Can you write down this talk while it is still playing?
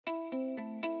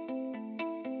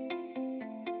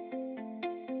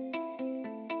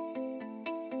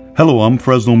Hello, I'm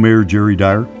Fresno Mayor Jerry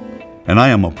Dyer, and I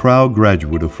am a proud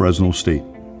graduate of Fresno State.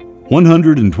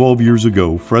 112 years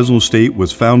ago, Fresno State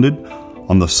was founded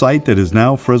on the site that is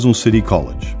now Fresno City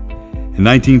College. In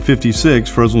 1956,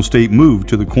 Fresno State moved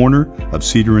to the corner of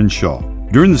Cedar and Shaw.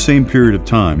 During the same period of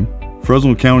time,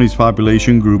 Fresno County's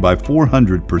population grew by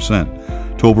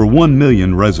 400% to over 1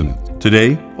 million residents.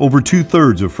 Today, over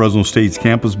 2/3 of Fresno State's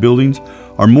campus buildings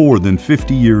are more than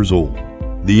 50 years old.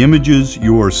 The images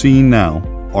you are seeing now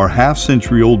are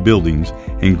half-century-old buildings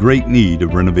in great need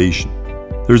of renovation.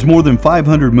 There's more than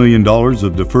 $500 million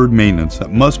of deferred maintenance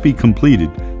that must be completed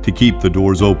to keep the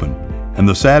doors open. And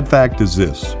the sad fact is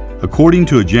this: according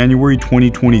to a January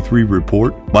 2023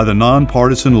 report by the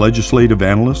nonpartisan legislative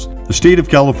analyst, the state of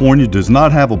California does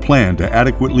not have a plan to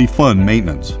adequately fund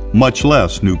maintenance, much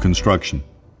less new construction.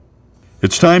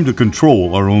 It's time to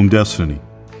control our own destiny.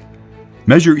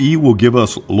 Measure E will give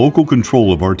us local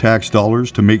control of our tax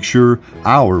dollars to make sure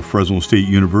our Fresno State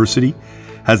University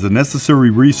has the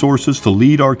necessary resources to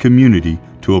lead our community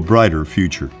to a brighter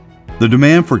future. The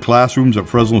demand for classrooms at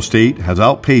Fresno State has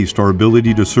outpaced our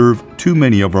ability to serve too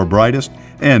many of our brightest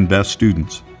and best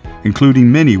students,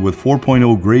 including many with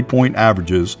 4.0 grade point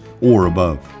averages or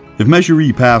above. If Measure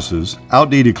E passes,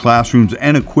 outdated classrooms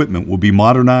and equipment will be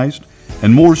modernized,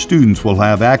 and more students will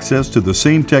have access to the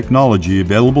same technology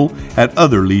available at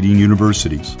other leading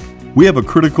universities. We have a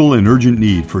critical and urgent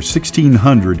need for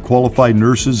 1,600 qualified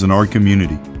nurses in our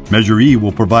community. Measure E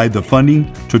will provide the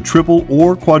funding to triple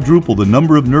or quadruple the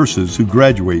number of nurses who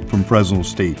graduate from Fresno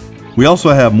State. We also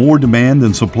have more demand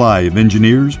than supply of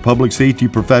engineers, public safety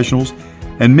professionals,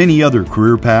 and many other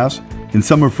career paths in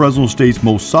some of Fresno State's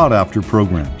most sought-after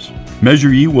programs.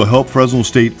 Measure E will help Fresno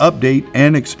State update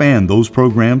and expand those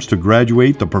programs to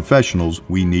graduate the professionals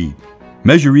we need.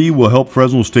 Measure E will help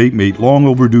Fresno State make long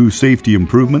overdue safety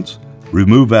improvements,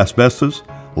 remove asbestos,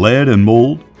 lead, and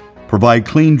mold, provide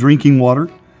clean drinking water,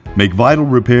 make vital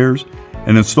repairs,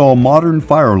 and install modern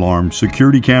fire alarms,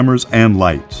 security cameras, and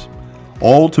lights,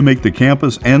 all to make the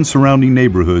campus and surrounding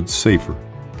neighborhoods safer.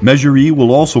 Measure E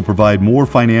will also provide more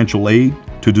financial aid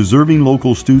to deserving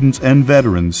local students and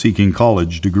veterans seeking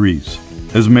college degrees.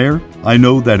 As mayor, I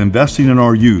know that investing in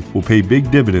our youth will pay big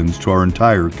dividends to our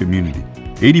entire community.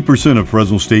 80% of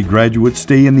Fresno State graduates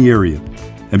stay in the area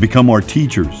and become our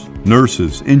teachers,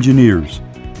 nurses, engineers,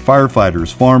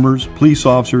 firefighters, farmers, police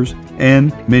officers,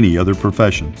 and many other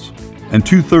professions. And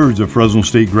 2/3 of Fresno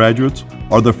State graduates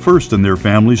are the first in their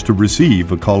families to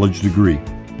receive a college degree.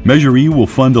 Measure E will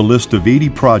fund a list of 80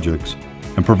 projects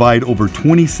and provide over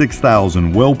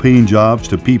 26,000 well-paying jobs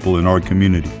to people in our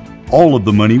community. All of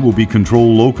the money will be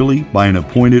controlled locally by an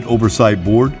appointed oversight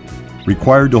board,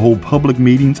 required to hold public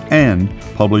meetings and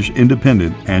publish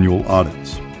independent annual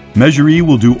audits. Measure E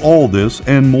will do all this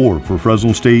and more for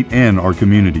Fresno State and our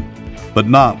community, but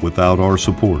not without our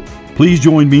support. Please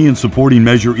join me in supporting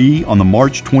Measure E on the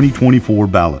March 2024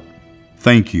 ballot.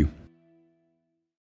 Thank you.